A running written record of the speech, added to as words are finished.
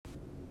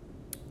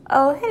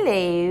Oh,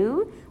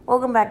 hello.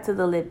 Welcome back to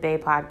the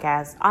LBP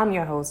podcast. I'm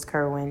your host,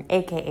 Kerwin,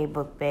 aka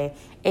Book Bae,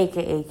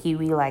 aka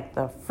Kiwi like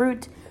the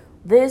fruit.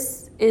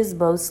 This is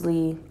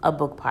mostly a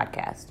book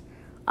podcast.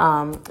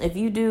 If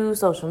you do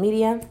social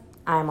media,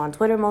 I'm on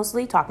Twitter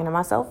mostly, talking to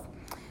myself.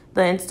 The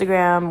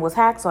Instagram was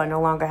hacked, so I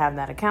no longer have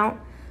that account.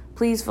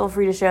 Please feel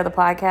free to share the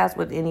podcast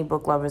with any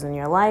book lovers in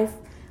your life.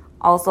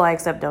 Also, I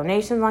accept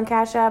donations on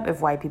Cash App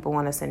if white people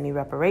want to send me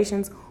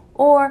reparations,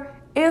 or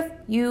if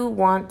you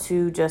want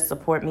to just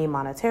support me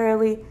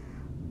monetarily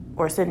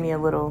or send me a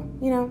little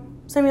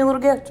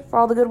gift for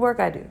all the good work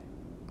I do.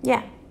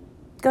 Yeah,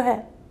 go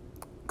ahead.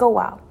 Go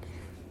wild.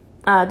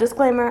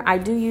 Disclaimer, I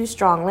do use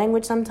strong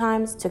language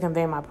sometimes to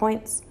convey my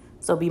points,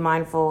 so be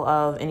mindful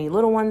of any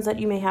little ones that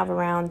you may have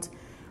around.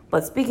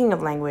 But speaking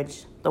of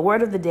language, the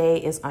word of the day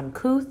is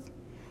uncouth.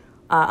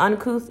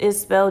 Uncouth is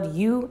spelled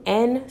Uncouth,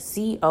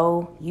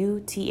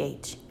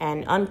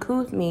 and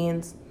uncouth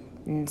means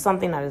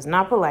something that is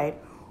not polite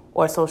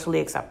or socially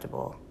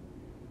acceptable.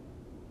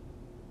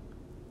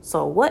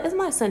 So what is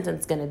my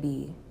sentence going to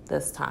be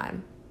this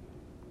time?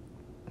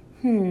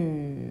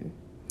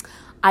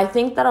 I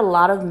think that a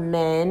lot of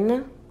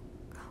men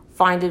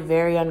find it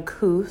very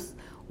uncouth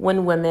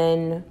when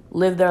women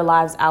live their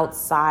lives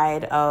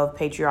outside of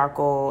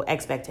patriarchal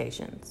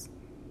expectations.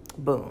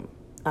 Boom.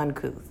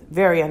 Uncouth.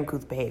 Very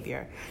uncouth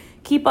behavior.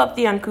 Keep up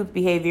the uncouth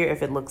behavior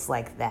if it looks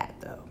like that,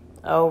 though.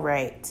 All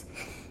right.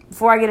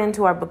 Before I get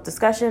into our book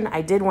discussion,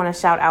 I did want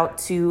to shout out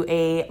to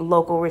a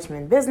local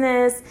Richmond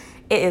business.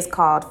 It is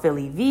called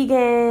Philly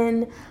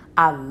Vegan.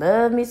 I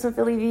love me some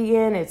Philly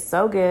Vegan. It's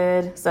so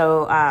good.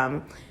 So,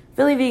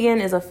 Philly Vegan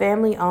is a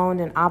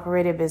family-owned and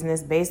operated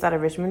business based out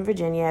of Richmond,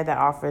 Virginia that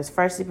offers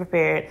freshly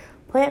prepared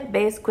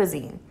plant-based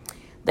cuisine.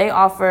 They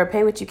offer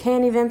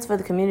pay-what-you-can events for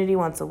the community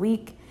once a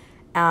week.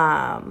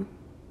 And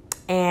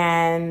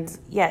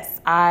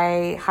yes,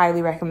 I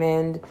highly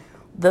recommend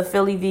the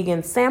Philly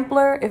Vegan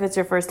Sampler if it's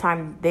your first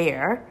time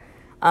there.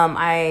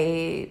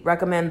 I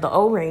recommend the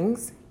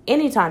O-rings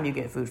anytime you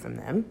get food from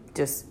them.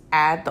 Just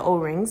add the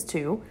O-rings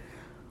too.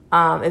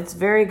 It's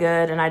very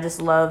good, and I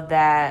just love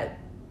that,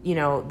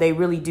 they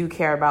really do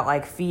care about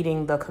like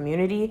feeding the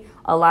community.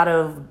 A lot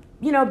of,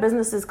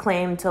 businesses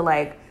claim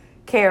to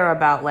care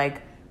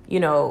about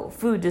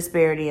food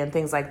disparity and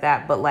things like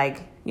that. But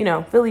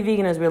Philly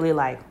Vegan is really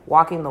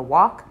walking the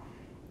walk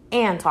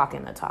and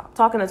talking the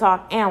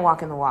talk and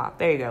walking the walk.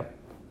 There you go.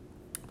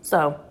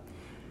 So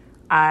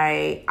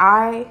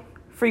I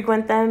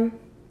frequent them.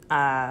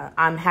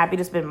 I'm happy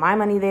to spend my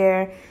money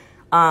there.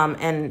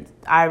 And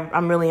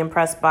I'm really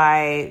impressed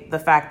by the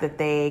fact that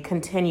they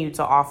continue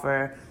to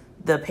offer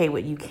the pay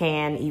what you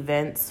can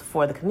events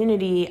for the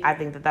community. I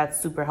think that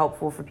that's super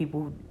helpful for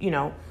people,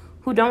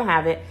 who don't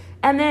have it.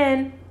 And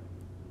then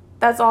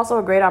that's also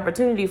a great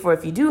opportunity for,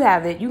 if you do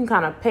have it, you can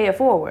kind of pay it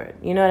forward.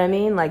 You know what I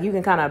mean? You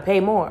can kind of pay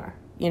more,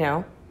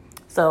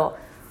 So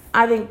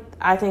I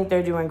think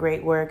they're doing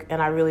great work,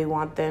 and I really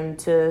want them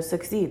to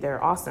succeed.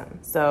 They're awesome.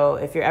 So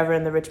if you're ever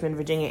in the Richmond,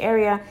 Virginia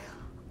area,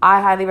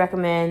 I highly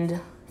recommend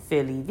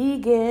Philly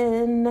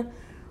Vegan.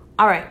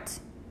 All right.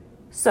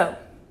 So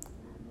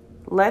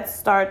let's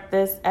start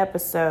this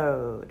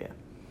episode.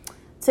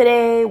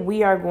 Today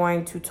we are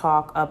going to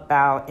talk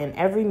about In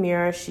Every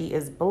Mirror She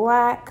Is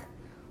Black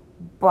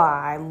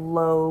by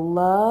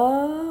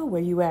Lolá.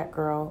 Where you at,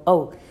 girl?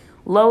 Oh,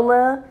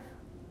 Lolá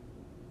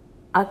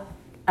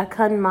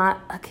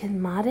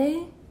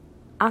Ákínmádé?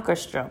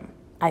 Åkerström.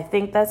 I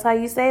think that's how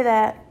you say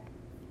that.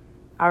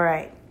 All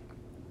right.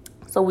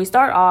 So we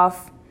start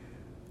off.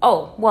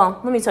 Oh, well,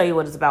 let me tell you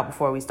what it's about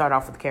before we start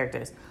off with the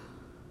characters.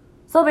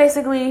 So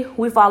basically,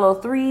 we follow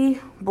 3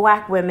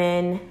 black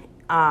women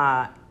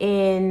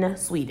in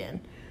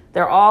Sweden.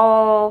 They're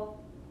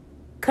all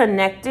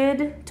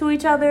connected to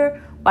each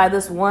other by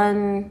this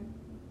one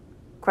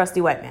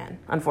crusty white man,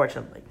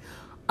 unfortunately.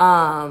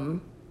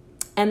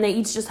 And they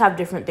each just have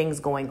different things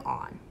going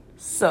on.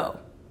 So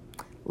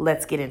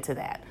let's get into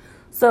that.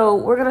 So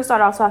we're going to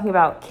start off talking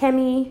about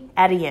Kemi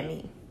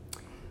Adeyemi.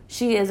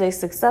 She is a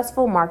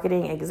successful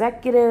marketing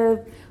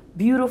executive,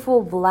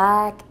 beautiful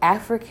black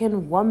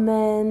African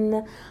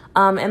woman.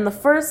 And the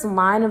first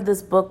line of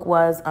this book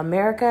was,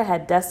 America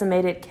had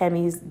decimated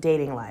Kemi's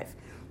dating life.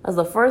 That was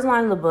the first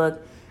line of the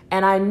book.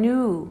 And I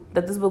knew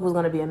that this book was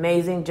going to be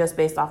amazing just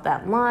based off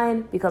that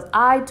line, because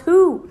I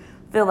too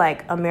feel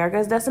like America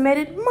has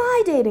decimated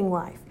my dating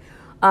life.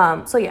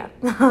 So yeah,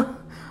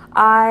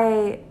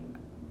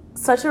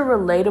 such a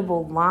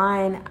relatable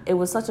line. It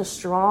was such a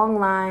strong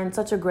line,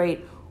 such a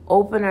great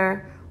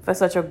opener for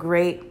such a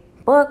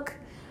great book.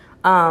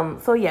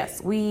 So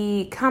yes,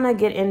 we kind of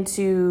get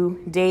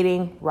into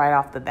dating right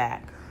off the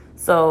bat.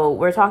 So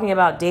we're talking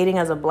about dating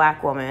as a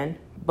black woman,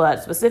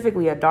 but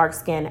specifically a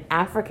dark-skinned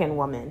African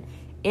woman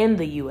in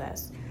the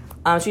U.S.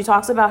 She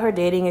talks about her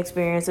dating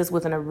experiences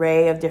with an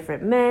array of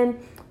different men.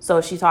 So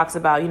she talks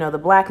about, the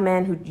black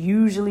men who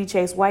usually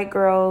chase white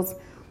girls,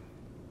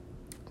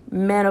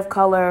 men of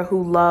color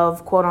who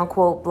love quote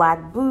unquote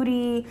black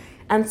booty,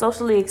 and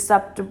socially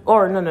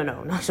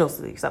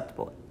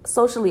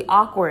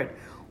awkward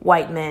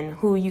white men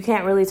who you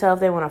can't really tell if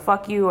they want to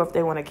fuck you or if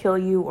they want to kill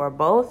you or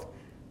both.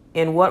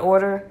 In what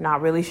order?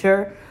 Not really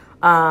sure.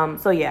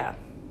 So yeah,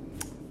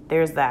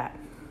 there's that.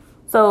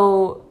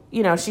 So,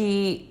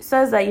 she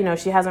says that,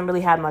 she hasn't really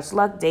had much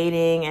luck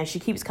dating, and she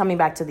keeps coming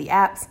back to the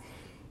apps,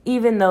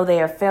 even though they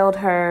have failed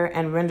her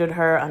and rendered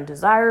her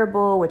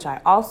undesirable, which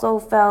I also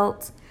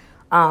felt.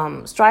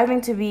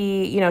 Striving to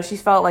be, she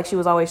felt like she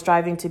was always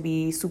striving to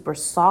be super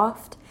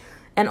soft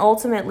and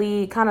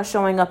ultimately kind of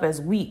showing up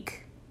as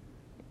weak,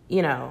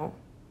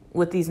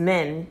 with these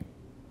men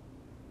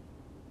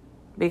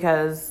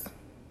because,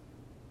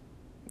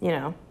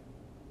 yeah,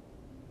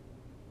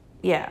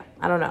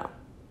 I don't know.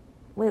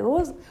 Wait,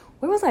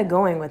 where was I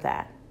going with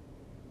that?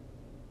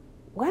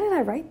 Why did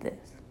I write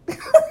this?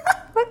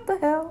 What the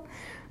hell?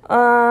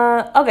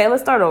 Okay,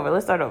 let's start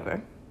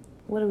over.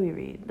 What do we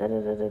read?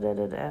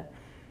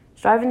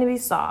 Striving to be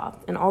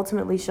soft and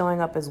ultimately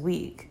showing up as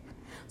weak.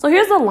 So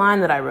here's the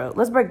line that I wrote.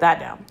 Let's break that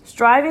down.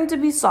 Striving to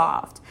be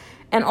soft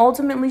and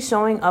ultimately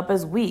showing up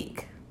as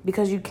weak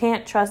because you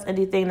can't trust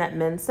anything that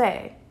men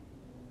say.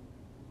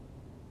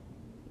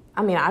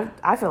 I mean,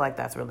 I feel like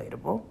that's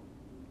relatable.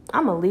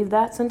 I'm going to leave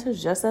that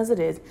sentence just as it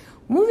is.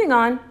 Moving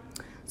on.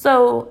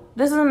 So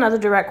this is another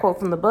direct quote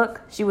from the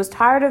book. She was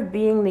tired of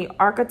being the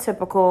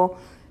archetypical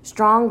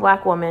strong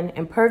black woman,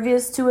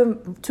 impervious to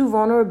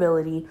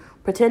vulnerability,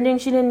 pretending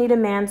she didn't need a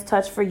man's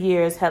touch for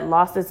years, had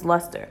lost its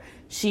luster.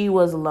 She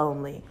was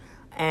lonely.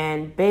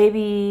 And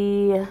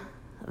baby,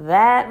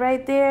 that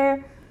right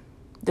there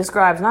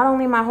describes not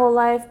only my whole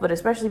life, but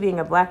especially being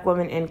a black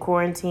woman in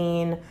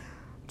quarantine,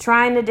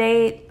 trying to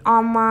date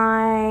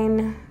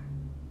online,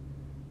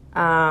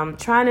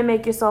 trying to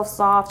make yourself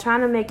soft,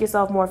 trying to make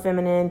yourself more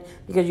feminine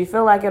because you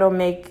feel like it'll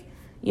make,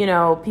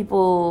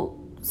 people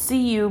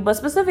see you, but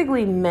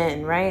specifically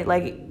men, right?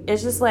 Like,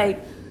 it's just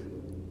like,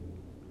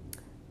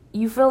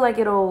 you feel like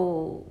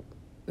it'll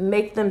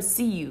make them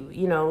see you,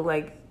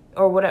 like,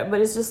 or whatever, but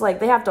it's just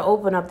like, they have to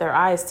open up their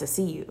eyes to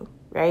see you,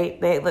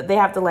 right? They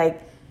have to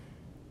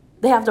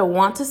they have to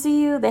want to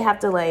see you. They have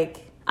to I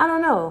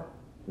don't know.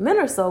 Men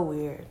are so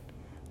weird.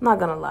 I'm not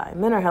gonna lie.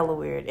 Men are hella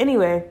weird.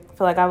 Anyway, I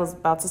feel like I was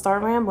about to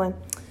start rambling.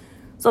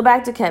 So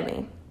back to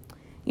Kemi.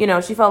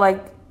 She felt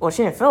like, well,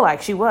 she didn't feel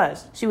like she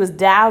was. She was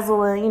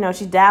dazzling,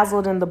 she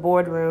dazzled in the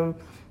boardroom,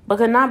 but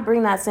could not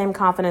bring that same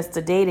confidence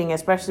to dating,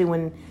 especially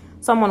when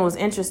someone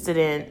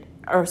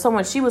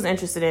she was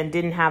interested in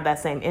didn't have that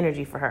same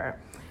energy for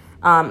her.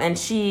 And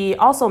she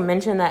also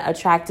mentioned that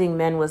attracting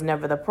men was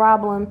never the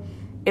problem.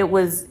 It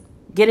was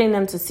getting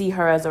them to see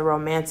her as a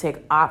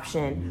romantic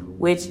option,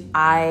 which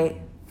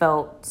I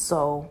felt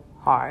so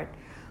hard.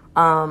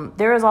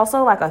 There is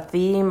also a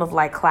theme of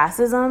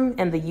classism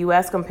in the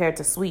U.S. compared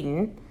to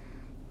Sweden,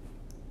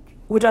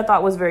 which I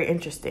thought was very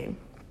interesting.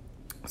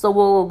 So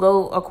we'll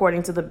go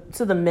according to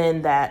the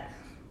men that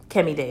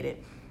Kemi dated.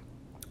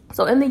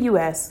 So in the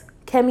U.S.,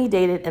 Kemi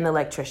dated an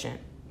electrician,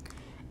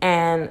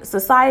 and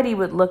society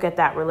would look at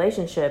that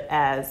relationship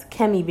as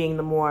Kemi being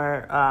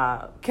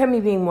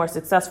more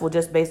successful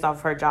just based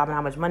off her job and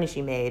how much money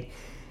she made.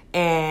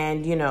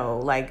 And,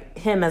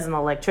 him as an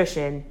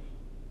electrician,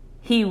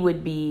 he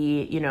would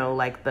be, he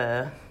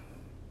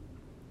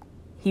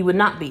would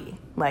not be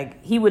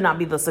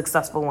the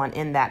successful one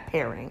in that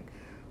pairing,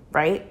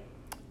 right?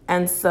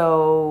 And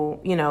so,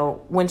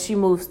 when she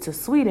moves to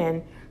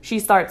Sweden, she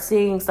starts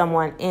seeing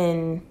someone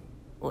in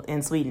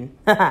Sweden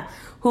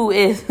who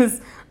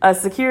is a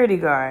security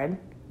guard,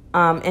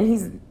 and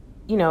he's,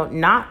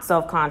 not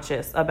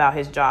self-conscious about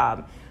his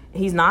job.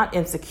 He's not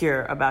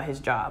insecure about his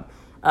job.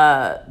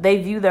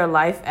 They view their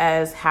life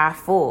as half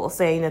full,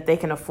 saying that they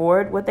can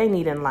afford what they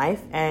need in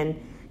life and,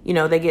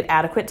 they get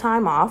adequate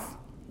time off.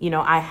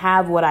 I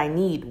have what I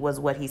need was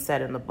what he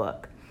said in the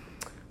book.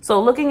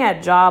 So looking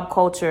at job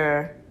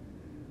culture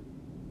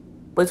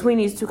between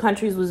these two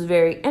countries was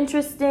very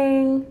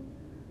interesting.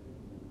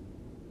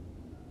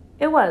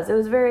 It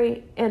was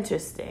very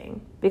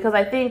interesting because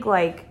I think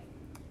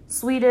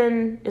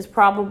Sweden is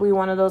probably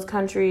one of those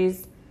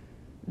countries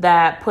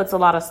that puts a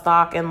lot of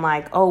stock in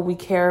we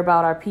care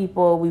about our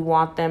people. We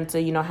want them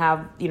to,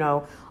 have,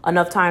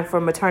 enough time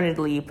for maternity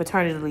leave,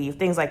 paternity leave,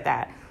 things like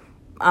that.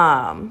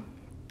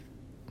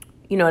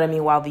 You know what I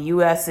mean? While the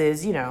U.S.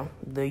 is,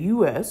 the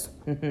U.S.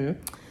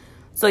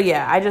 So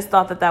yeah, I just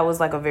thought that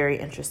was a very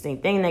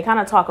interesting thing. They kind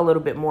of talk a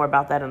little bit more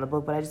about that in the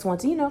book, but I just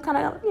want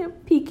to,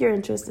 pique your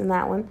interest in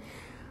that one.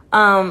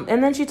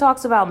 And then she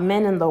talks about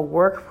men in the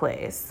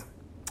workplace,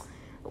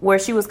 where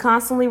she was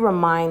constantly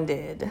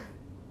reminded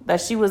that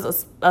she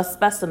was a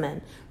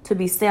specimen to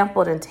be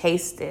sampled and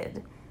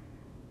tasted.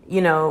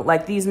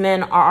 These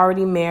men are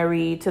already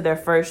married to their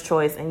first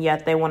choice, and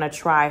yet they want to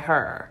try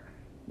her.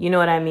 You know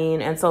what I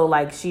mean? And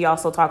so, she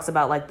also talks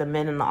about, the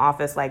men in the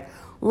office,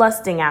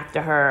 lusting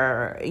after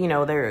her.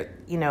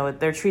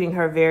 They're treating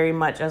her very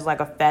much as,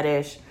 a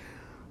fetish,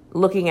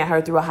 looking at her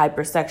through a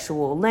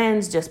hypersexual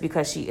lens just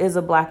because she is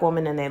a black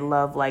woman and they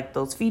love,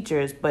 those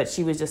features. But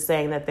she was just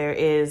saying that there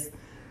is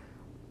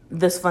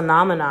this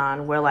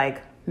phenomenon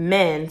where,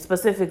 men,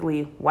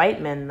 specifically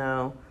white men,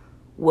 though,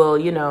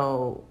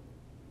 will,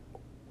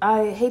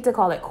 I hate to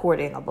call it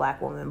courting a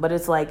black woman, but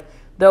it's like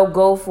they'll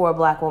go for a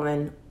black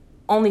woman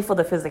only for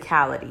the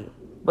physicality,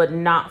 but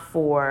not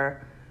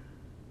for,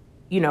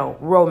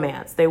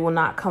 romance. They will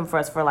not come for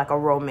us for like a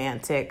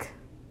romantic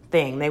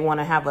thing. They want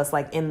to have us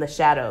like in the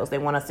shadows. They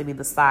want us to be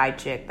the side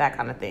chick, that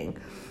kind of thing.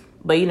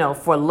 But,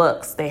 for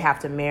looks, they have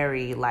to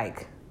marry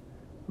like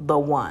the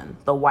one,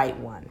 the white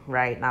one,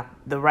 right? Not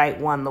the right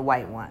one, the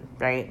white one,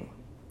 right?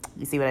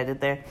 You see what I did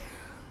there?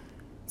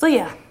 So,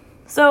 yeah.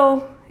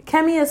 So,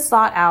 Kemi is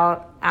sought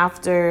out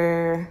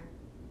after,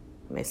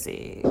 let me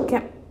see.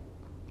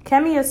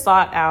 Kemi is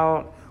sought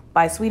out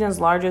by Sweden's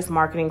largest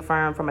marketing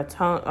firm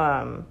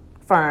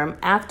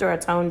after a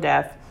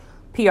tone-deaf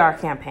PR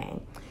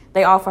campaign.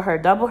 They offer her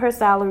double her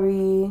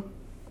salary.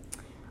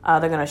 They're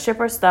going to ship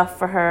her stuff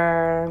for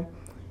her.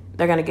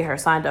 They're going to get her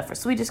signed up for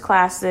Swedish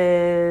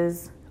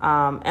classes.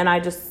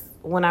 And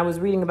when I was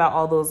reading about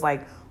all those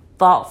like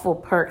thoughtful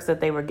perks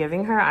that they were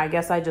giving her, I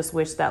guess I just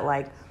wish that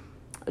like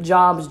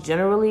jobs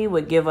generally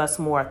would give us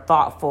more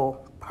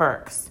thoughtful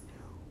perks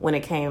when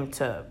it came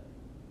to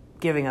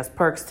giving us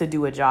perks to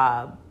do a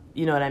job.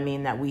 You know what I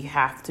mean? That we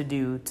have to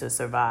do to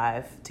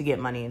survive, to get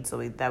money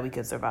that we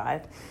could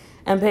survive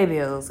and pay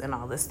bills and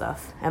all this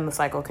stuff. And the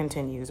cycle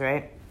continues,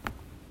 right?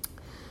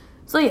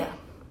 So, yeah.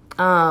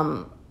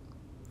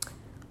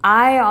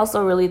 I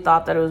also really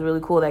thought that it was really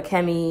cool that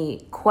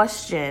Kemi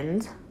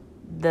questioned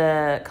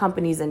the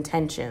company's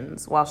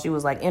intentions while she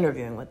was like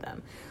interviewing with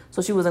them.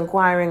 So she was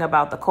inquiring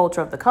about the culture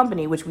of the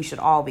company, which we should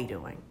all be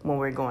doing when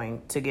we're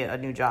going to get a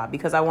new job.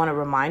 Because I want to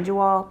remind you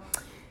all,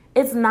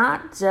 it's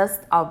not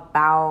just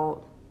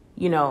about,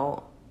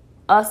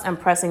 us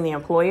impressing the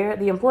employer.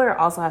 The employer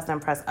also has to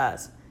impress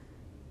us.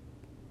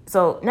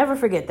 So never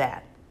forget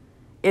that.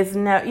 It's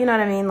no, you know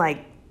what I mean?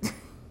 Like,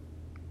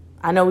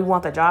 I know we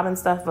want the job and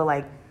stuff, but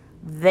like,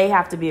 they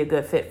have to be a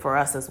good fit for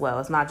us as well.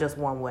 It's not just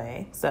one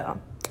way.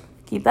 So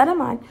keep that in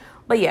mind.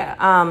 But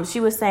yeah, she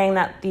was saying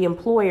that the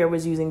employer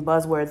was using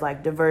buzzwords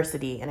like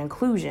diversity and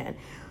inclusion.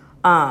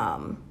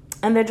 And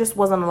there just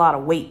wasn't a lot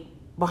of weight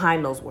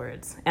behind those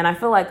words. And I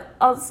feel like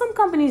some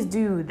companies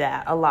do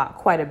that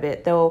quite a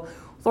bit. They'll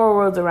throw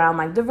words around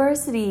like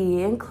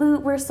diversity,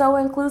 we're so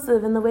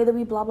inclusive in the way that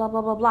we blah, blah,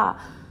 blah, blah, blah.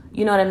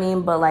 You know what I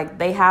mean? But like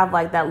they have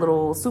like that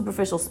little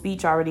superficial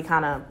speech already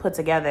kind of put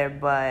together.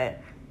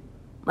 But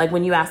like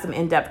when you ask them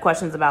in-depth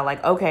questions about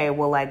like, okay,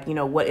 well, like,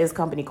 what is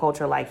company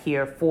culture like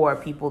here for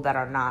people that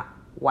are not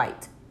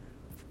white?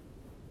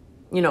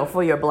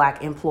 For your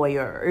black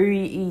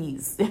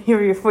employees,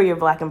 for your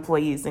black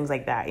employees, things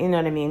like that. You know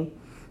what I mean?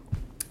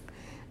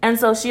 And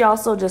so she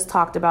also just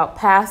talked about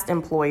past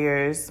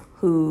employers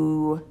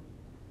who,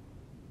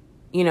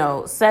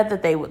 said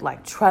that they would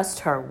like trust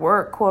her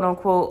work, quote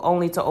unquote,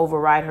 only to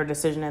override her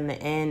decision in the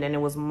end. And it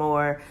was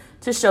more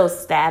to show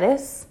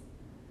status,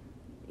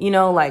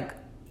 like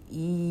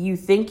you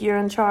think you're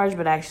in charge,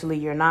 but actually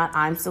you're not.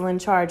 I'm still in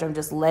charge. I'm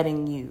just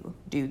letting you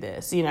do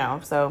this,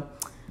 so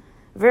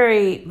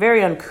very,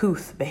 very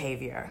uncouth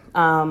behavior.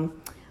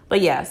 But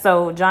yeah,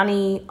 so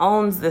Johnny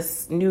owns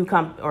this new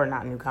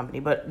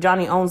but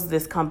Johnny owns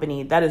this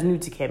company that is new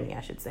to Kemi, I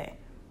should say.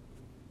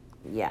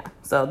 Yeah,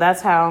 so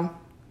that's how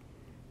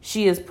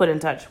she is put in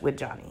touch with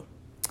Johnny.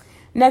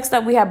 Next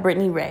up, we have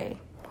Brittany Ray,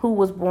 who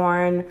was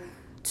born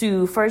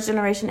to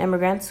first-generation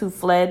immigrants who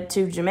fled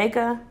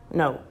Jamaica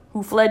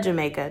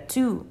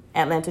to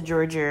Atlanta,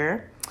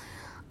 Georgia.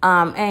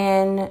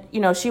 And,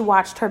 she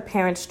watched her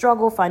parents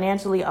struggle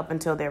financially up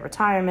until their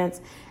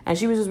retirements, and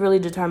she was just really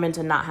determined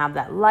to not have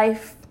that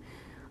life.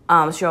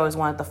 She always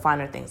wanted the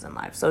finer things in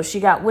life. So she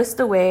got whisked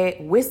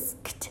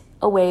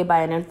away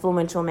by an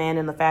influential man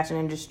in the fashion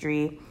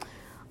industry,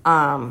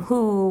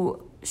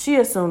 who she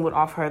assumed would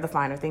offer her the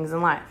finer things in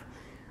life.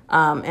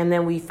 And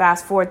then we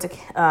fast forward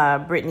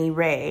to Brittany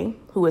Ray,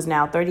 who is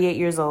now 38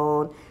 years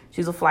old.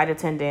 She's a flight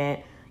attendant.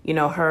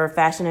 Her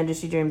fashion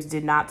industry dreams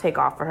did not take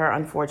off for her,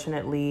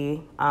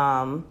 unfortunately.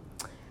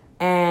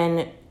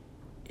 And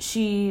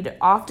she'd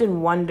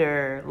often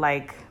wonder,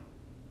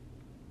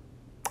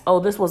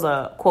 this was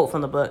a quote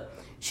from the book.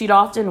 She'd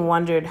often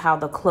wondered how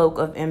the cloak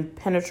of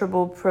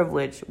impenetrable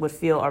privilege would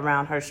feel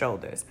around her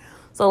shoulders.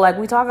 So,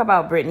 we talk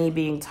about Brittany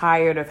being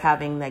tired of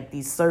having,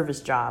 these service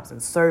jobs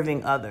and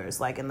serving others,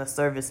 in the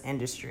service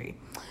industry.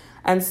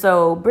 And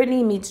so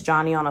Brittany meets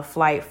Johnny on a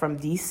flight from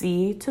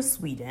D.C. to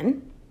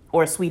Sweden,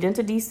 or Sweden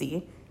to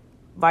D.C.,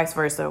 vice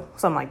versa,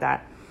 something like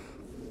that.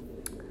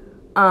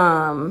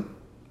 And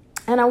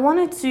I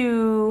wanted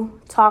to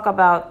talk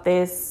about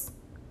this,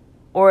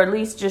 or at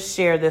least just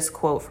share this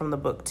quote from the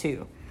book,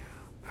 too.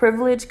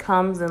 Privilege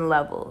comes in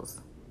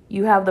levels.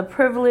 You have the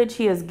privilege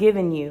he has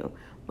given you,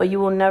 but you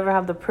will never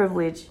have the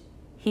privilege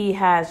he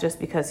has just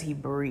because he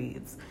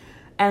breathes.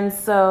 And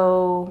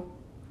so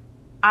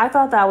I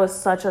thought that was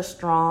such a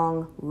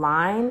strong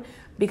line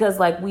because,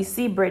 we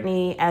see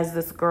Brittany as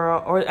this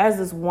girl or as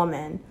this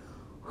woman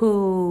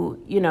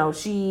who,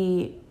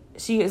 she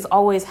has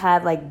always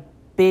had,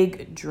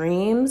 big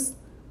dreams.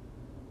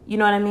 You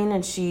know what I mean?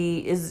 And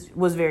she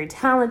was very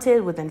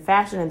talented within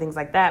fashion and things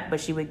like that, but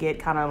she would get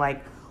kind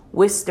of,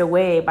 whisked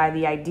away by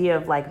the idea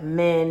of,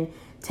 men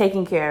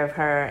taking care of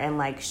her and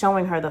like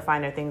showing her the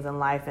finer things in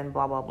life and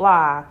blah, blah,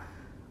 blah.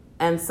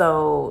 And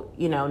so,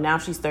 now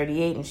she's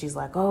 38 and she's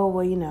like, oh,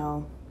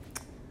 well,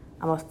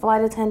 I'm a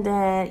flight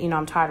attendant,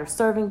 I'm tired of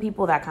serving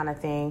people, that kind of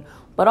thing.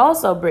 But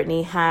also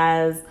Brittany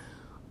has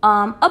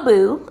a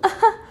boo.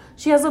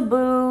 She has a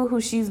boo who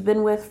she's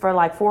been with for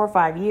like 4 or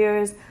 5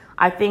 years.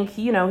 I think,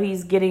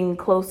 he's getting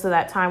close to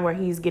that time where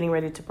he's getting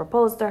ready to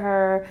propose to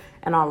her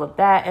and all of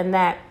that. And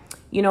that,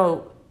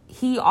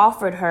 he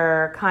offered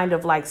her kind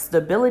of like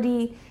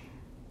stability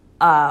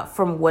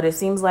from what it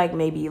seems like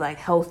maybe like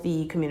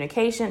healthy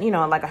communication,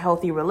 like a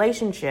healthy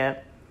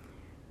relationship.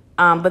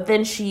 But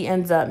then she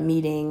ends up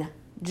meeting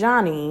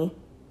Johnny,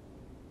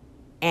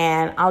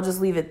 and I'll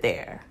just leave it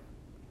there.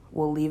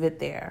 We'll leave it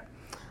there.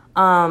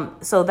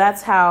 So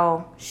that's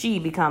how she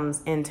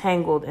becomes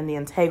entangled in the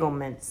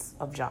entanglements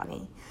of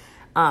Johnny.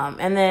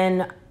 And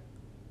then,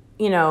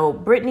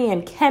 Brittany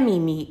and Kemi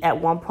meet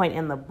at one point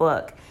in the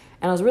book.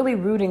 And I was really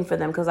rooting for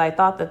them because I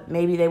thought that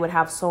maybe they would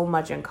have so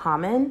much in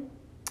common.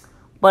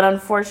 But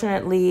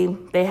unfortunately,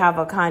 they have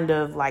a kind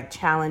of like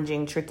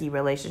challenging, tricky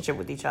relationship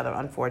with each other,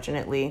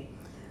 unfortunately.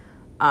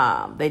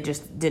 They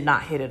just did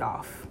not hit it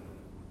off.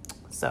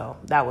 So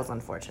that was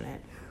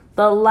unfortunate.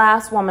 The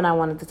last woman I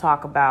wanted to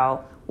talk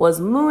about was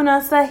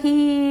Muna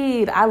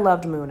Saheed. I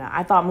loved Muna.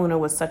 I thought Muna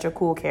was such a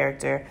cool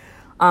character.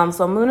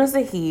 So Muna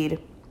Saheed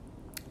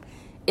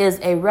is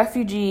a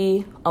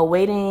refugee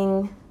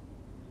awaiting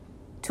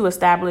to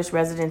establish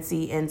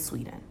residency in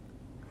Sweden.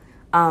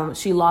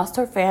 She lost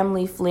her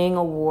family fleeing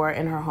a war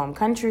in her home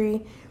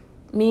country.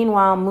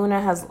 Meanwhile,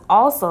 Muna has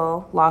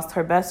also lost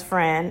her best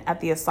friend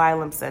at the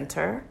asylum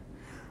center.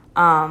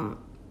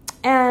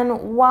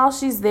 And while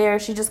she's there,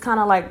 she just kind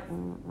of like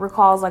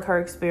recalls like her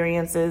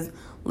experiences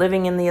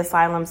living in the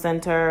asylum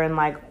center. And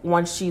like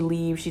once she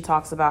leaves, she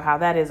talks about how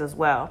that is as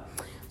well.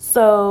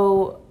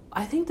 So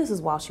I think this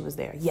is while she was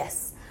there.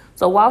 Yes.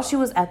 So while she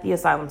was at the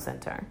asylum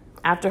center,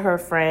 after her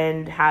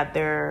friend had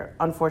their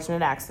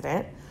unfortunate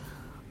accident,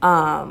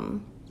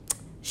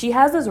 she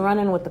has this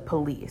run-in with the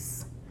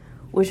police,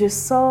 which is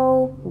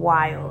so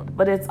wild.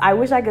 But I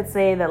wish I could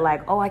say that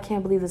like, oh, I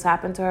can't believe this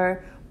happened to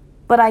her.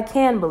 But I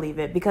can believe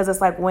it because it's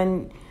like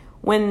when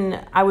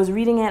I was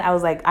reading it, I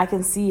was like, I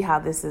can see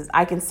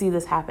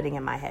this happening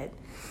in my head.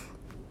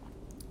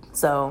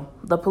 So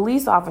the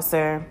police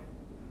officer,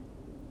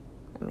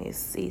 let me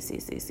see.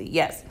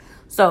 Yes.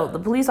 So the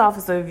police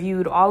officer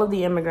viewed all of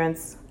the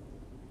immigrants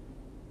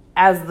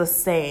as the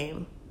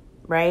same,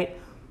 right?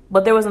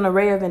 But there was an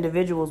array of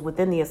individuals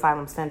within the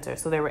asylum center.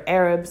 So there were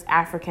Arabs,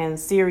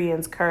 Africans,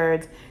 Syrians,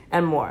 Kurds,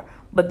 and more.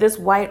 But this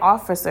white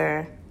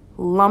officer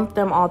lumped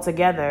them all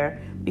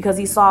together because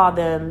he saw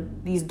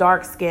them, these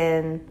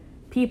dark-skinned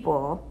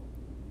people,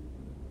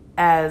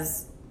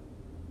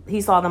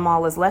 he saw them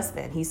all as less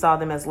than. He saw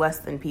them as less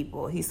than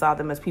people. He saw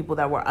them as people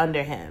that were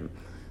under him,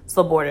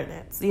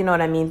 subordinates. You know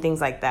what I mean?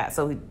 Things like that.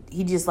 So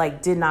he just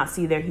like did not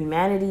see their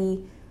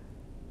humanity,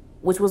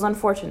 which was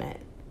unfortunate.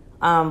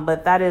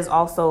 But that is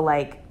also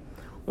like,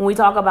 when we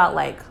talk about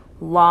like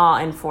law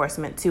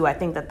enforcement too, I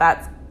think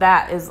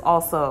that is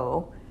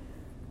also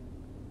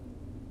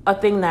a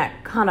thing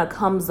that kind of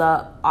comes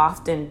up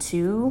often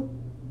too,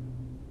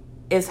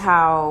 is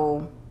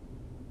how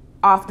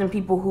often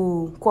people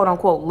who quote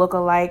unquote look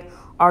alike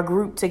are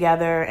grouped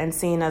together and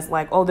seen as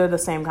like, oh, they're the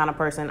same kind of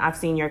person. I've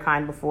seen your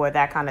kind before,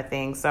 that kind of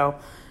thing. So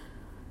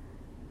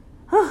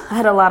I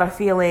had a lot of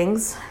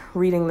feelings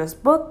reading this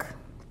book.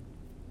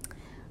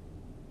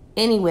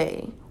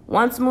 Anyway,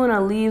 once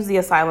Muna leaves the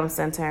asylum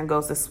center and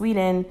goes to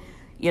Sweden,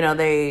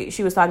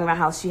 she was talking about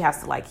how she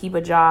has to like keep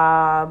a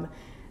job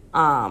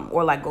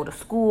or like go to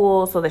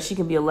school so that she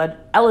can be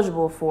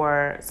eligible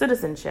for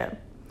citizenship.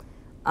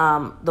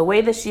 The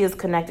way that she is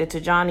connected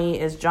to Johnny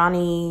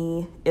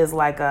is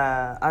like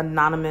a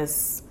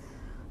anonymous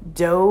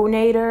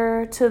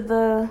donator to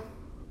the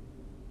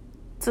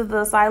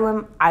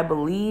asylum, I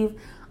believe.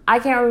 I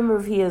can't remember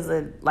if he is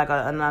an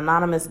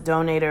anonymous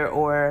donator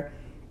or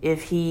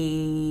if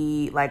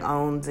he like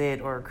owns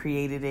it or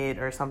created it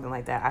or something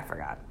like that. I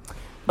forgot.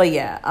 But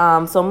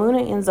yeah, so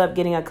Muna ends up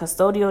getting a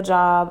custodial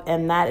job,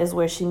 and that is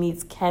where she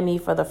meets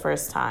Kemi for the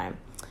first time.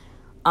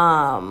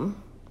 And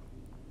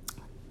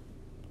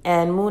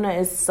Muna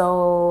is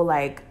so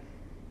like,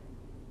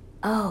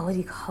 what do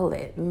you call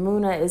it?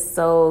 Muna is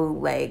so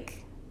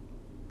like,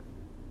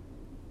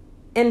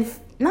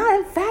 not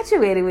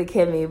infatuated with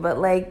Kemi, but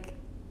like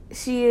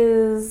she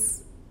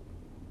is,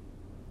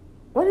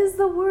 what is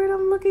the word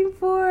I'm looking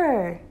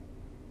for?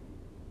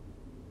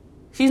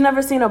 She's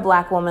never seen a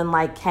black woman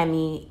like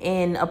Kemi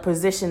in a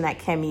position that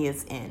Kemi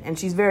is in. And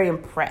she's very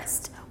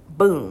impressed.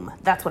 Boom.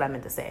 That's what I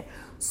meant to say.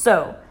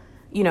 So,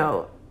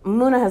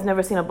 Muna has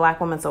never seen a black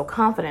woman so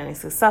confident and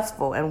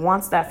successful and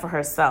wants that for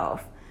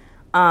herself.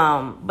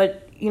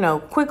 But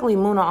quickly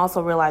Muna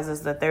also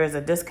realizes that there is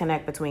a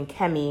disconnect between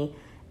Kemi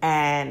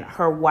and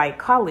her white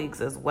colleagues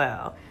as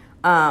well.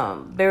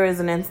 There is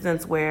an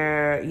instance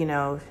where,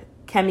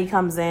 Kemi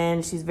comes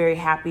in. She's very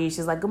happy.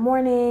 She's like, good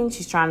morning.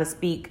 She's trying to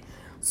speak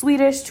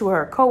Swedish to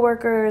her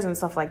coworkers and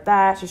stuff like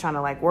that. She's trying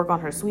to like work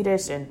on her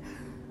Swedish, and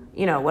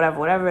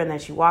whatever. And then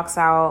she walks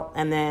out,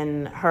 and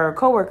then her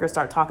coworkers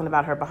start talking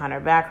about her behind her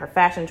back, her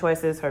fashion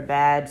choices, her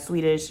bad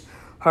Swedish,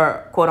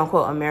 her quote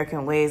unquote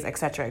American ways,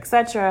 etc.,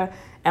 etc.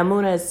 And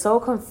Muna is so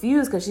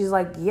confused because she's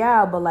like,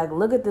 yeah, but like,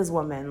 look at this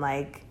woman.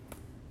 Like,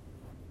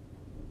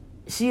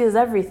 she is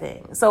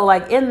everything. So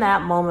like in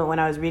that moment when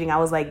I was reading, I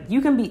was like, you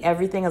can be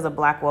everything as a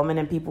black woman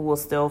and people will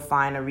still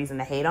find a reason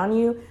to hate on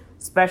you,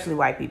 especially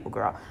white people,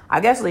 girl. I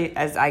guess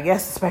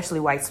especially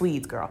white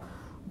Swedes, girl.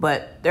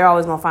 But they're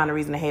always going to find a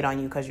reason to hate on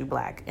you because you're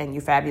black and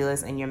you're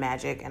fabulous and you're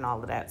magic and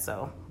all of that.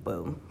 So,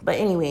 boom. But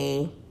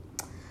anyway,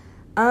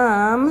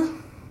 I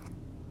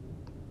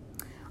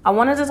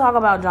wanted to talk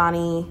about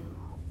Johnny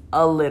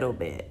a little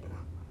bit.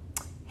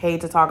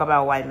 Hate to talk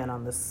about white men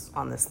on this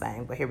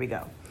thing, but here we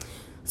go.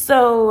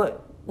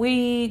 So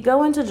we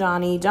go into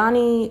Johnny.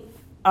 Johnny,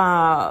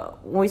 when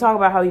we talk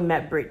about how he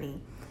met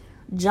Brittany,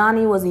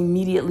 Johnny was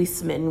immediately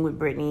smitten with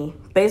Brittany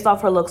based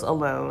off her looks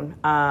alone.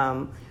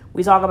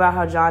 We talk about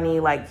how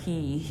Johnny, like,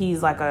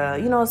 he's like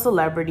a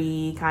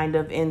celebrity kind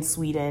of in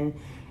Sweden,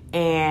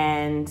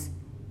 and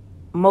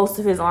most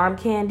of his arm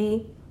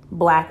candy,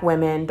 black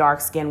women,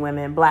 dark-skinned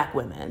women, black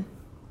women.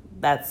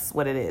 That's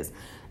what it is.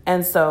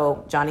 And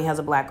so Johnny has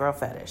a black girl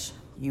fetish.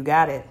 You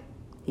got it.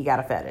 He got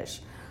a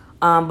fetish.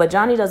 But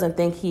Johnny doesn't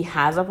think he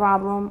has a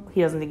problem.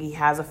 He doesn't think he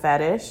has a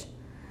fetish.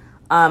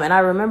 And I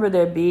remember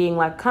there being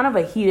like kind of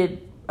a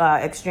heated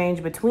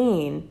exchange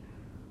between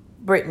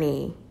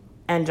Brittany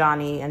and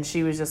Johnny. And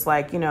she was just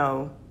like,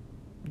 do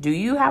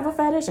you have a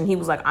fetish? And he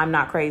was like, I'm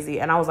not crazy.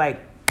 And I was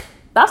like,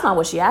 that's not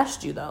what she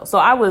asked you though. So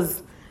I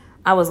was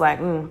like,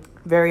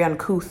 very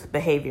uncouth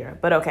behavior,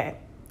 but okay.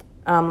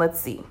 Let's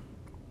see.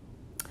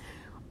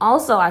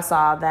 Also, I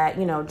saw that,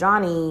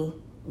 Johnny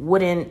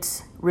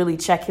wouldn't really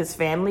check his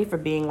family for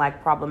being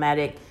like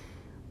problematic.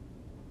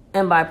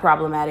 And by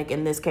problematic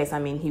in this case, I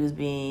mean he was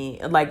being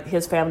like,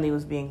 his family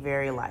was being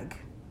very like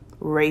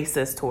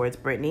racist towards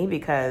Brittany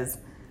because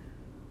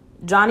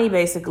Johnny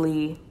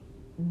basically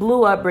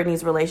blew up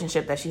Brittany's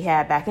relationship that she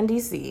had back in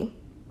DC.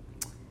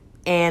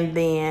 And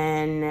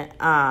then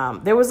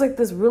there was like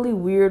this really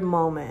weird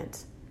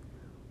moment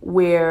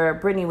where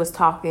Brittany was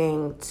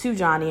talking to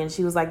Johnny and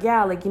she was like,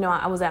 yeah, like,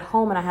 I was at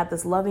home and I had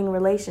this loving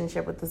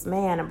relationship with this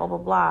man and blah, blah,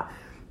 blah.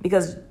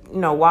 Because,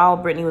 while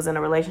Brittany was in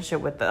a relationship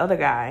with the other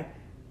guy,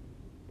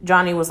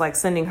 Johnny was like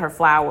sending her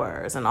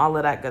flowers and all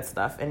of that good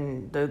stuff.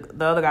 And the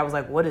other guy was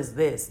like, what is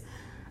this?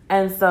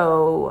 And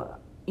so,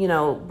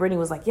 Brittany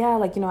was like, yeah,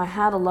 like, I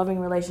had a loving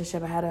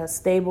relationship. I had a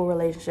stable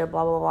relationship,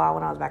 blah, blah, blah,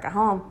 when I was back at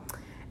home.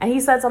 And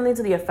he said something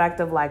to the effect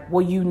of like,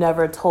 well, you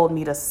never told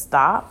me to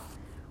stop.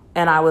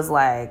 And I was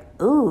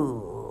like,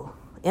 ooh,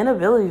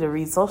 inability to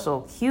read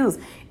social cues.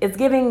 It's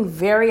giving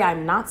very,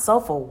 I'm not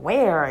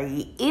self-aware.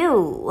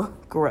 Ew,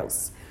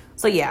 gross.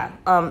 So yeah,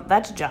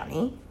 that's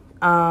Johnny.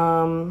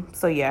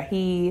 So yeah,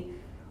 he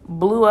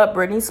blew up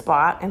Brittany's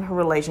spot in her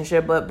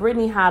relationship, but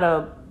Brittany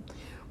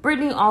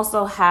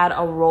also had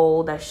a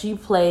role that she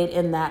played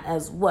in that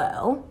as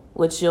well,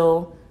 which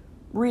you'll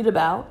read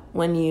about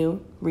when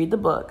you read the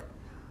book.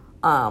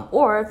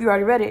 Or if you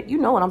already read it, you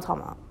know what I'm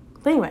talking about.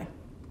 But anyway.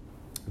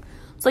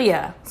 So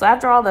yeah, so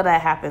after all that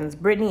happens,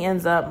 Brittany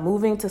ends up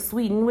moving to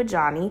Sweden with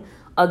Johnny,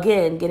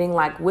 again, getting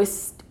like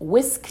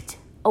whisked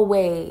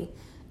away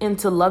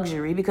into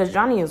luxury because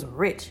Johnny is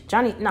rich.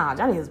 Johnny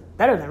is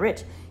better than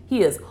rich.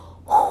 He is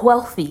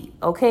wealthy,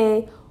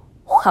 okay?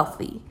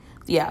 Wealthy.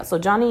 Yeah, so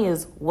Johnny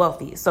is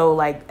wealthy. So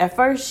like at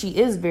first she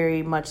is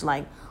very much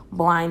like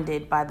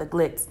blinded by the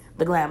glitz,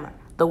 the glamour,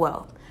 the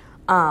wealth.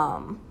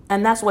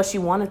 And that's what she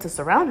wanted to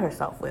surround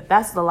herself with.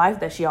 That's the life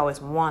that she always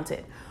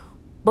wanted.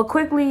 But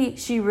quickly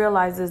she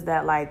realizes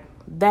that like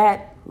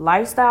that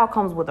lifestyle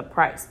comes with a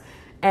price.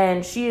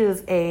 And she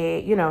is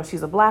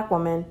she's a black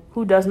woman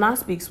who does not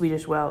speak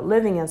Swedish well,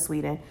 living in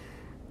Sweden.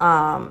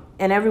 And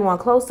everyone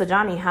close to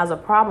Johnny has a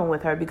problem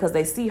with her because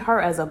they see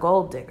her as a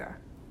gold digger.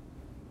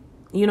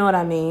 You know what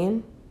I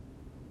mean?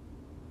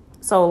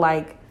 So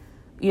like,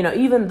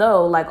 even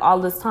though like all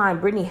this time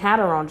Brittany had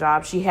her own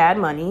job, she had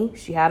money,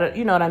 she had a,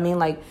 you know what I mean?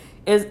 Like,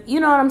 you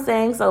know what I'm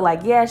saying? So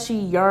like, yeah, she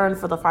yearned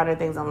for the finer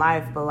things in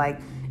life, but like,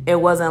 it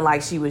wasn't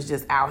like she was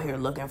just out here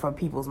looking for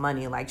people's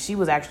money. Like she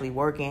was actually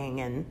working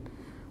and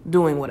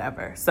doing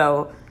whatever.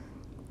 So,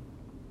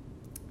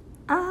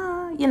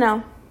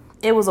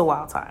 it was a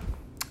wild time.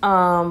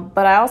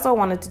 But I also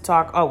wanted to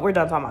talk, we're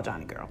done talking about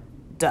Johnny Girl.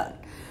 Done.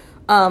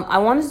 I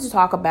wanted to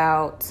talk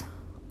about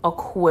a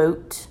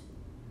quote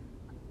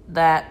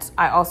that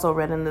I also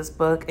read in this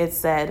book. It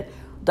said,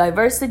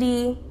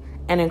 diversity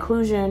and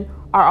inclusion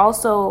are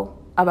also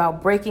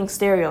about breaking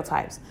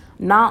stereotypes,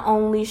 not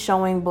only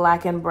showing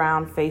black and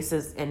brown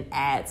faces in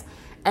ads.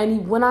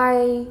 And when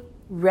I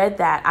read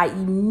that, I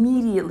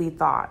immediately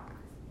thought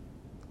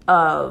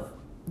of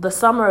the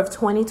summer of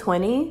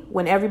 2020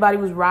 when everybody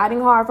was riding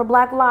hard for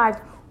Black lives.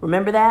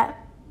 Remember that?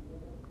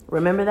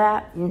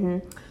 Mm-hmm.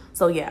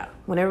 So yeah,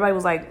 when everybody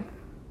was like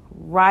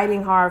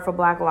riding hard for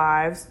Black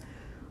lives,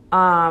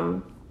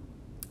 and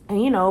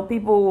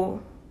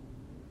people,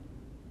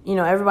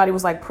 everybody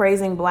was like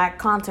praising Black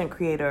content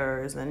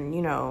creators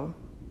and,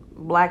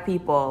 Black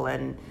people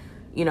and,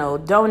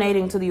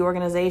 donating to the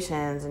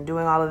organizations and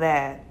doing all of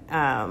that.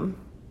 And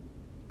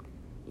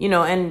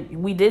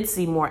we did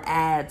see more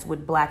ads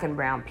with Black and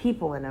brown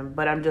people in them,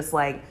 but I'm just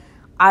like,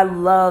 I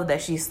love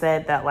that she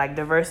said that like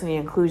diversity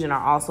and inclusion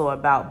are also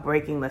about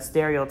breaking the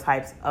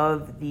stereotypes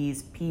of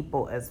these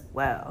people as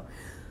well.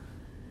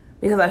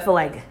 Because I feel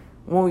like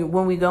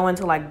when we go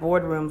into like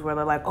boardrooms where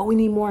they're like, oh, we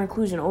need more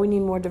inclusion, oh, we need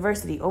more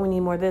diversity, oh, we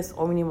need more this,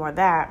 oh, we need more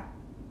that,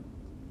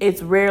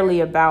 it's rarely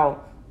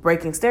about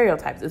breaking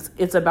stereotypes.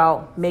 It's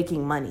about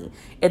making money.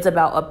 It's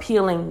about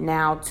appealing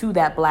now to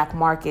that Black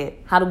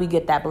market. How do we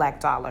get that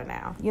Black dollar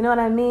now? You know what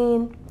I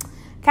mean?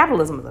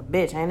 Capitalism is a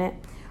bitch, ain't it?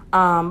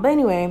 But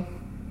anyway,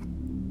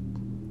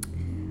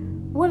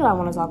 what did I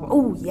want to talk about?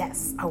 Oh,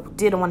 yes. I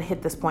did want to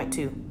hit this point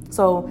too.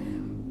 So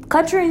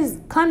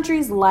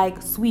countries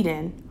like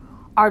Sweden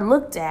are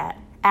looked at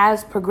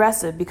as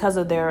progressive because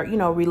of their,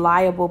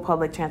 reliable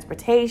public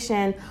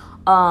transportation.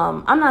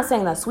 I'm not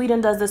saying that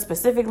Sweden does this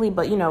specifically,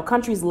 but,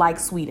 countries like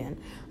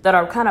Sweden that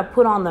are kind of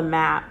put on the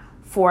map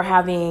for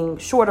having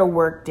shorter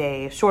work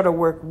days, shorter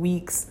work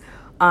weeks,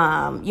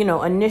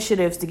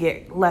 initiatives to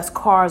get less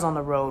cars on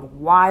the road,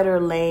 wider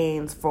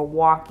lanes for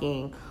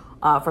walking,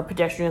 for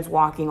pedestrians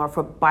walking or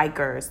for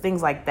bikers,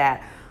 things like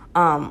that.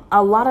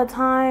 A lot of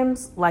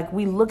times, like,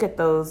 we look at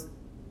those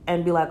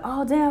and be like,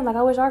 oh, damn, like,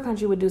 I wish our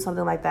country would do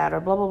something like that or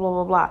blah, blah, blah,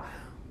 blah, blah.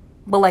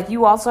 But, like,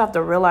 you also have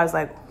to realize,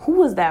 like,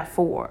 who is that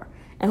for?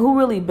 And who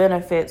really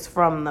benefits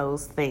from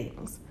those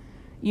things?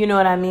 You know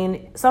what I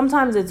mean?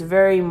 Sometimes it's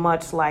very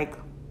much like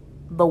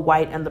the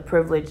white and the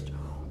privileged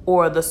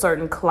or the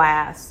certain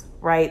class,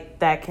 right,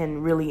 that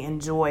can really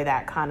enjoy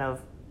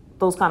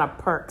those kind of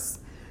perks,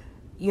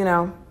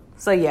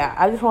 So, yeah,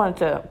 I just wanted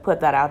to put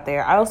that out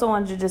there. I also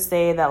wanted to just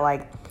say that,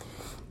 like,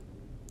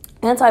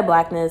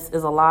 anti-Blackness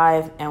is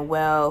alive and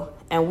well,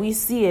 and we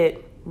see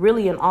it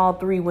really in all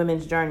three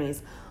women's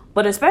journeys,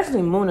 but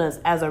especially Muna's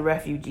as a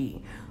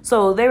refugee.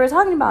 So they were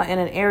talking about in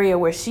an area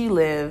where she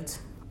lived.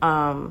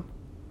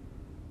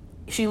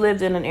 She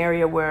lived in an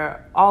area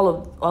where a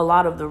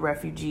lot of the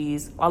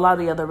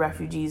other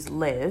refugees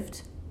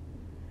lived.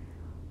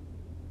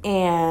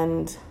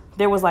 And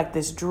there was like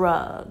this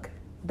drug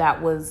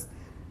that was,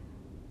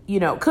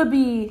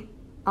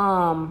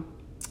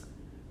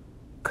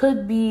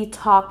 could be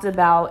talked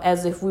about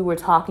as if we were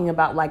talking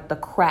about like the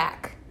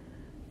crack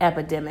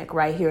epidemic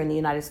right here in the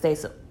United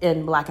States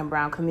in Black and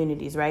brown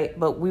communities, right?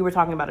 But we were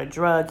talking about a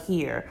drug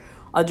here,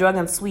 a drug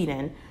in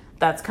Sweden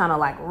that's kind of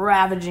like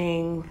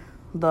ravaging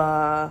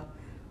the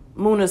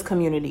Muna's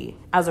community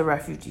as a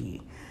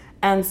refugee.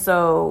 And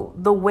so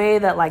the way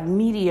that like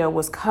media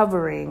was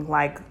covering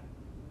like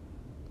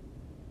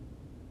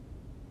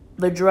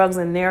the drugs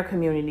in their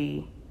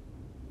community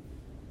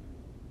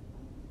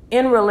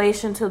in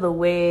relation to the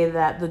way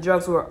that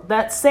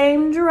that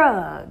same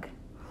drug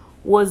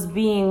was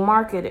being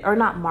marketed, or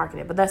not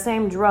marketed, but that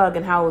same drug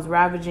and how it was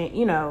ravaging,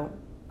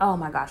 oh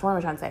my gosh, what am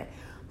I trying to say?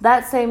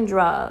 That same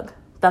drug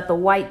that the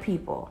white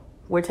people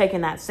were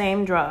taking, that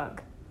same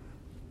drug,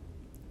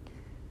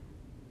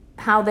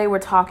 how they were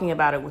talking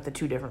about it with the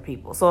two different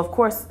people. So of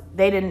course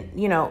they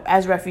didn't,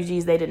 as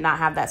refugees, they did not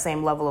have that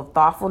same level of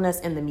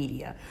thoughtfulness in the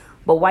media.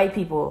 But white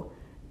people,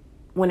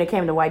 when it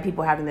came to white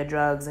people having the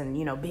drugs and,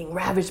 being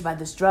ravaged by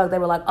this drug, they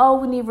were like, oh,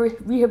 we need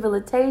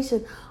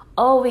rehabilitation.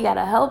 Oh, we got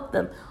to help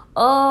them.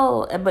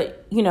 Oh,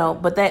 but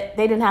that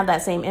they didn't have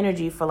that same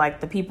energy for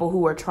like the people who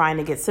were trying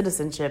to get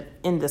citizenship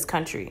in this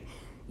country.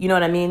 You know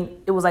what I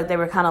mean? It was like they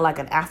were kind of like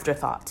an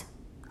afterthought.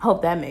 I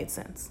hope that made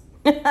sense.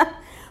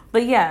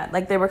 But yeah,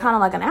 like they were kind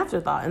of like an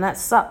afterthought, and that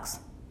sucks.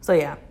 So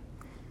yeah,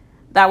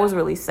 that was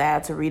really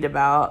sad to read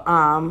about.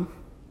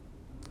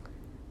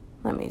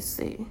 Let me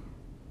see.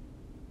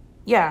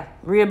 Yeah,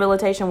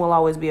 rehabilitation will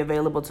always be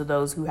available to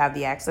those who have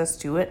the access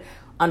to it.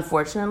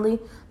 Unfortunately,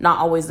 not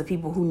always the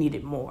people who need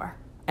it more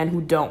and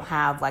who don't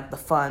have like the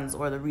funds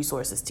or the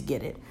resources to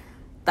get it.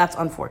 That's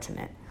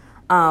unfortunate.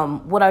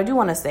 What I do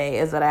want to say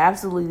is that I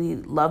absolutely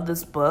love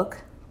this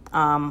book.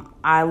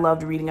 I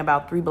loved reading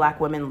about 3 Black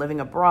women living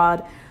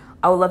abroad.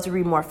 I would love to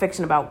read more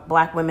fiction about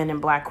Black women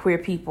and Black queer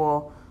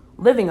people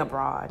living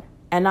abroad,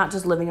 and not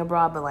just living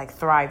abroad, but like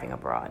thriving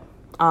abroad.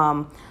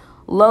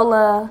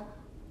 Lolá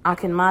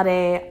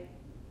Ákínmádé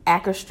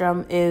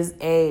Åkerström is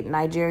a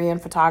Nigerian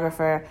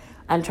photographer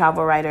and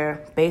travel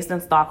writer based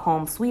in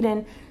Stockholm,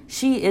 Sweden.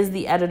 She is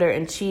the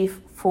editor-in-chief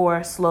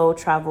for Slow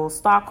Travel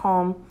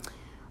Stockholm.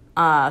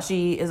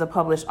 She is a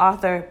published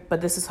author,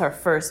 but this is her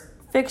first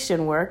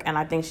fiction work, and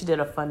I think she did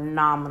a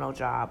phenomenal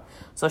job.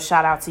 So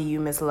shout out to you,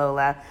 Miss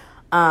Lolá.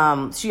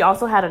 She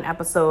also had an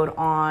episode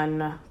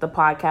on the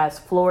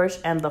podcast Flourish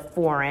and the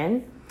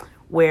Foreign,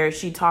 where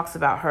she talks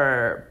about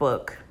her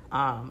book,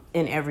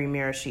 In Every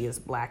Mirror She is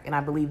Black. And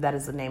I believe that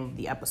is the name of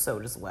the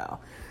episode as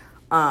well.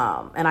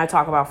 And I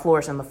talk about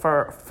Flourish and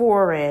the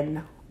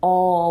Foreign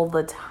all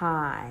the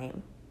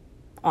time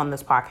on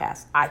this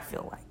podcast, I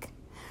feel like.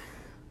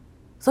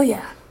 So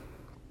yeah,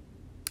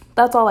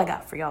 that's all I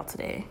got for y'all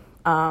today.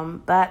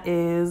 That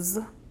is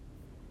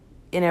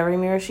In Every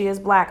Mirror She is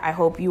Black. I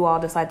hope you all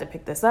decide to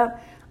pick this up.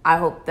 I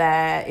hope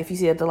that if you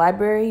see it at the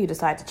library, you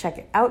decide to check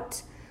it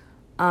out.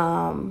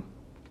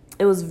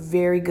 It was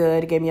very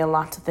good. It gave me a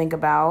lot to think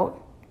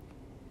about.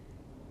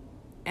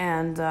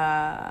 And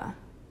I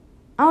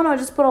don't know,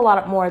 just put a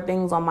lot more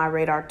things on my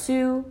radar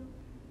too.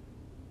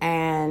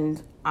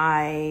 And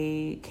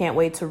I can't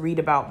wait to read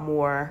about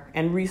more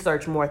and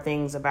research more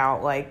things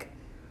about like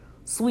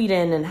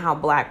Sweden and how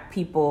Black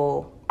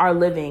people are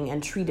living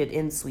and treated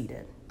in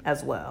Sweden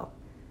as well.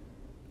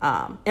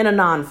 In a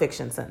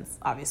nonfiction sense,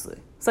 obviously.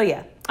 So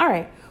yeah. All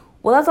right.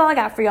 Well, that's all I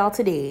got for y'all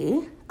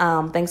today.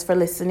 Thanks for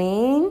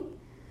listening.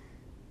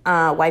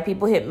 White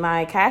people hit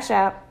my Cash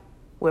App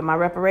with my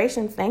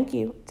reparations. Thank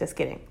you. Just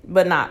kidding.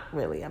 But not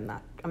really. I'm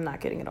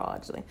not kidding at all,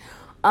 actually.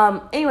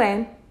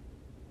 Anyway,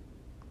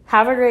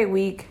 have a great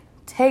week.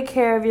 Take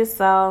care of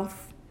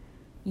yourself.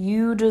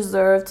 You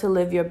deserve to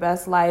live your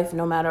best life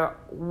no matter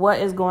what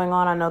is going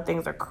on. I know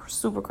things are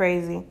super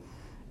crazy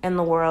in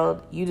the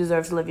world. You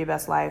deserve to live your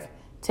best life.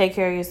 Take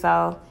care of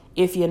yourself.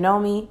 If you know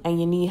me and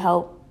you need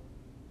help,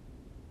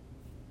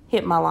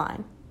 hit my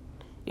line.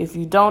 If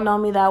you don't know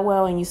me that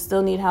well and you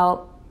still need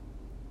help,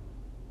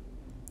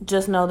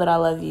 just know that I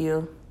love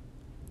you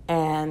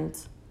and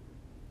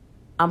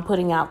I'm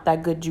putting out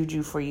that good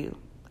juju for you.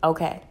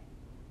 Okay.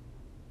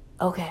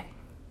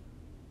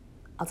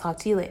 I'll talk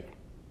to you later.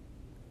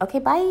 Okay,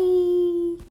 bye.